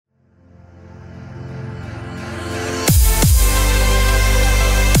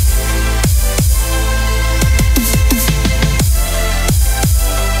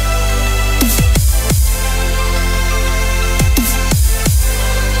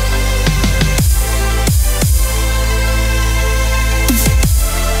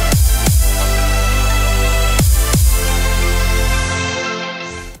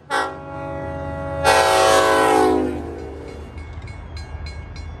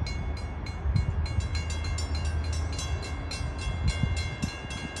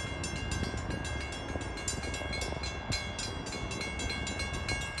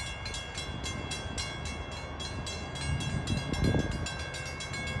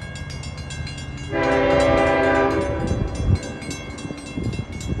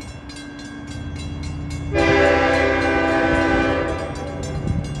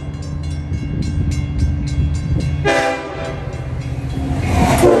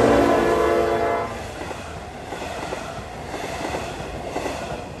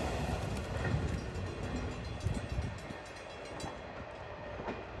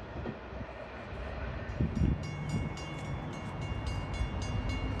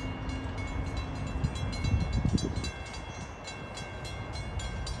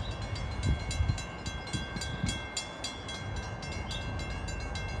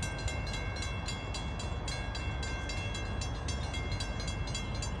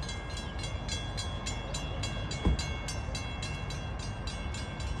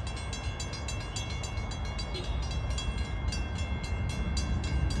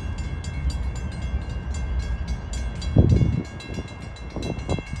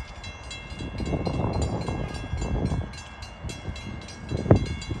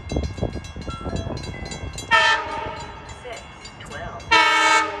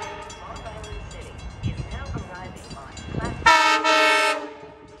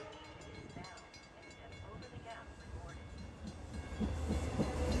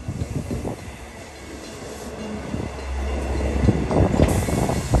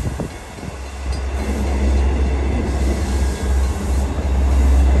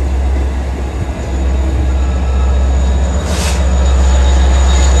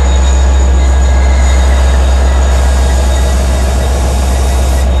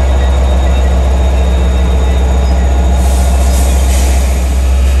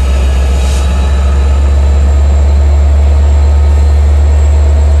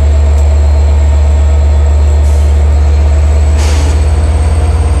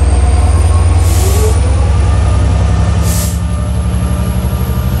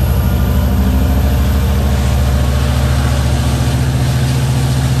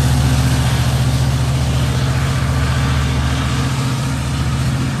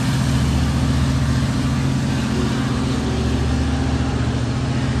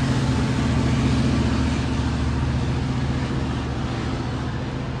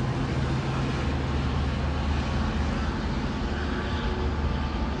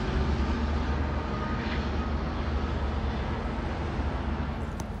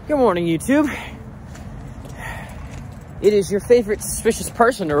Good morning, YouTube. It is your favorite suspicious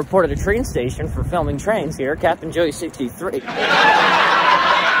person to report at a train station for filming trains here, Captain Joey 63.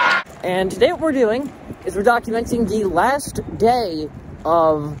 And today what we're doing is we're documenting the last day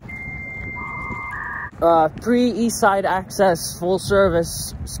of pre-East Side Access full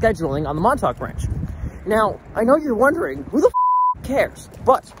service scheduling on the Montauk Branch. Now, I know you're wondering, who the f cares?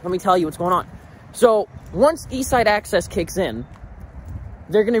 But let me tell you what's going on. So, once East Side Access kicks in,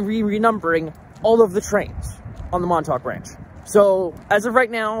 they're going to be renumbering all of the trains on the Montauk Branch. So, as of right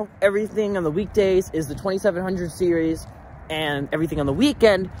now, everything on the weekdays is the 2700 series, and everything on the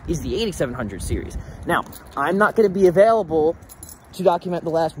weekend is the 8700 series. Now, I'm not going to be available to document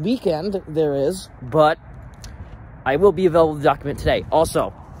the last weekend there is, but I will be available to document today.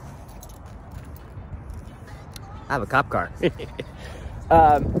 Also, I have a cop car.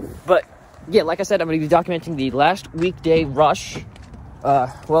 But, yeah, like I said, I'm going to be documenting the last weekday rush.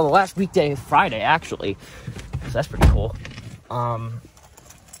 Well, the last weekday Friday, actually. So that's pretty cool.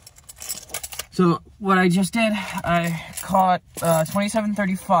 So, what I just did, I caught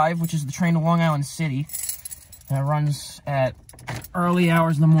 2735, which is the train to Long Island City. And it runs at early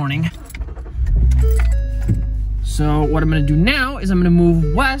hours in the morning. So, what I'm going to do now is I'm going to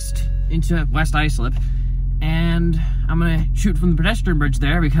move west into West Islip. And I'm going to shoot from the pedestrian bridge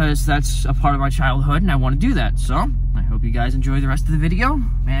there because that's a part of my childhood and I want to do that. So, I hope you guys enjoy the rest of the video.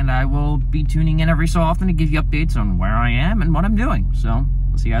 And I will be tuning in every so often to give you updates on where I am and what I'm doing. So,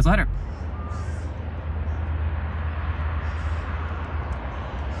 I'll see you guys later.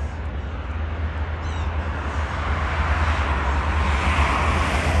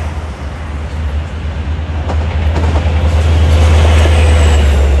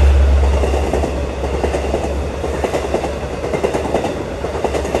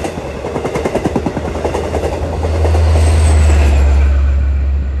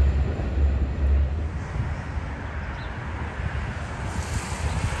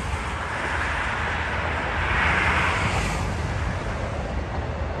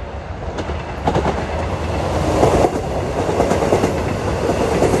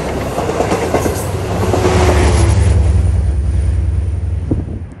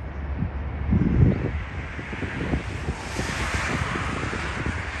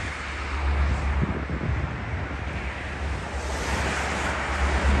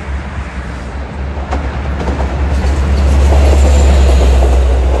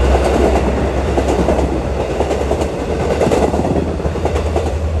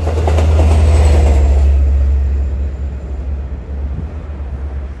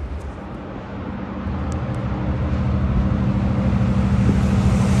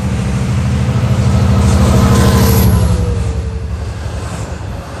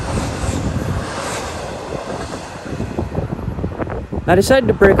 I decided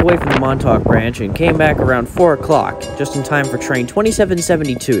to break away from the Montauk Branch and came back around 4 o'clock, just in time for train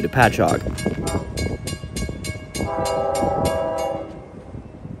 2772 to Patchogue.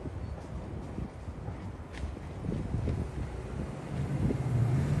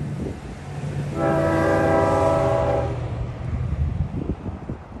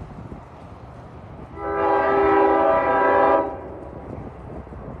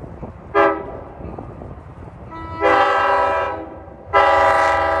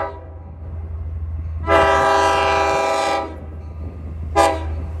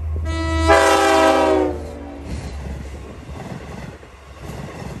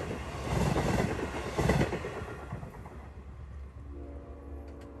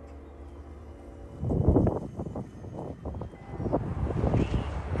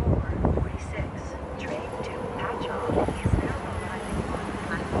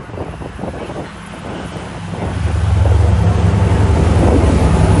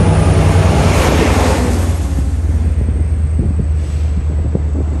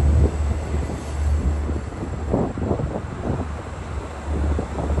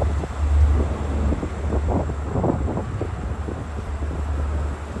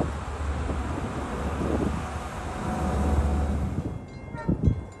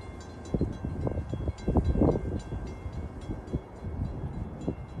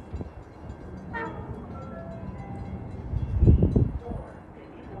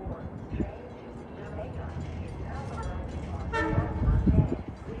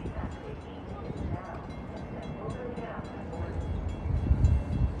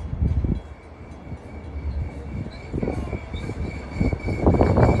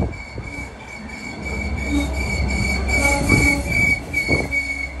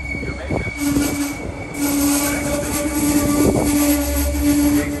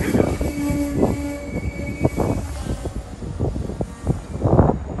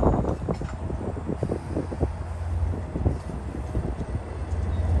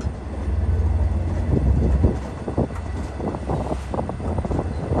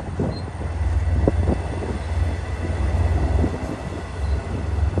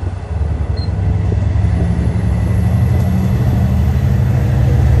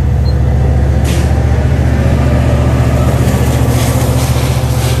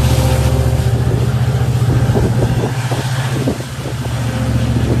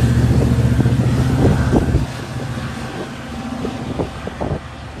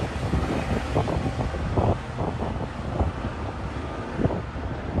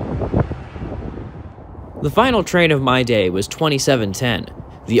 The final train of my day was 2710,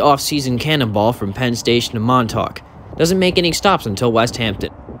 the off-season cannonball from Penn Station to Montauk. Doesn't make any stops until West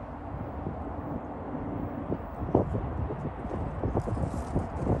Hampton.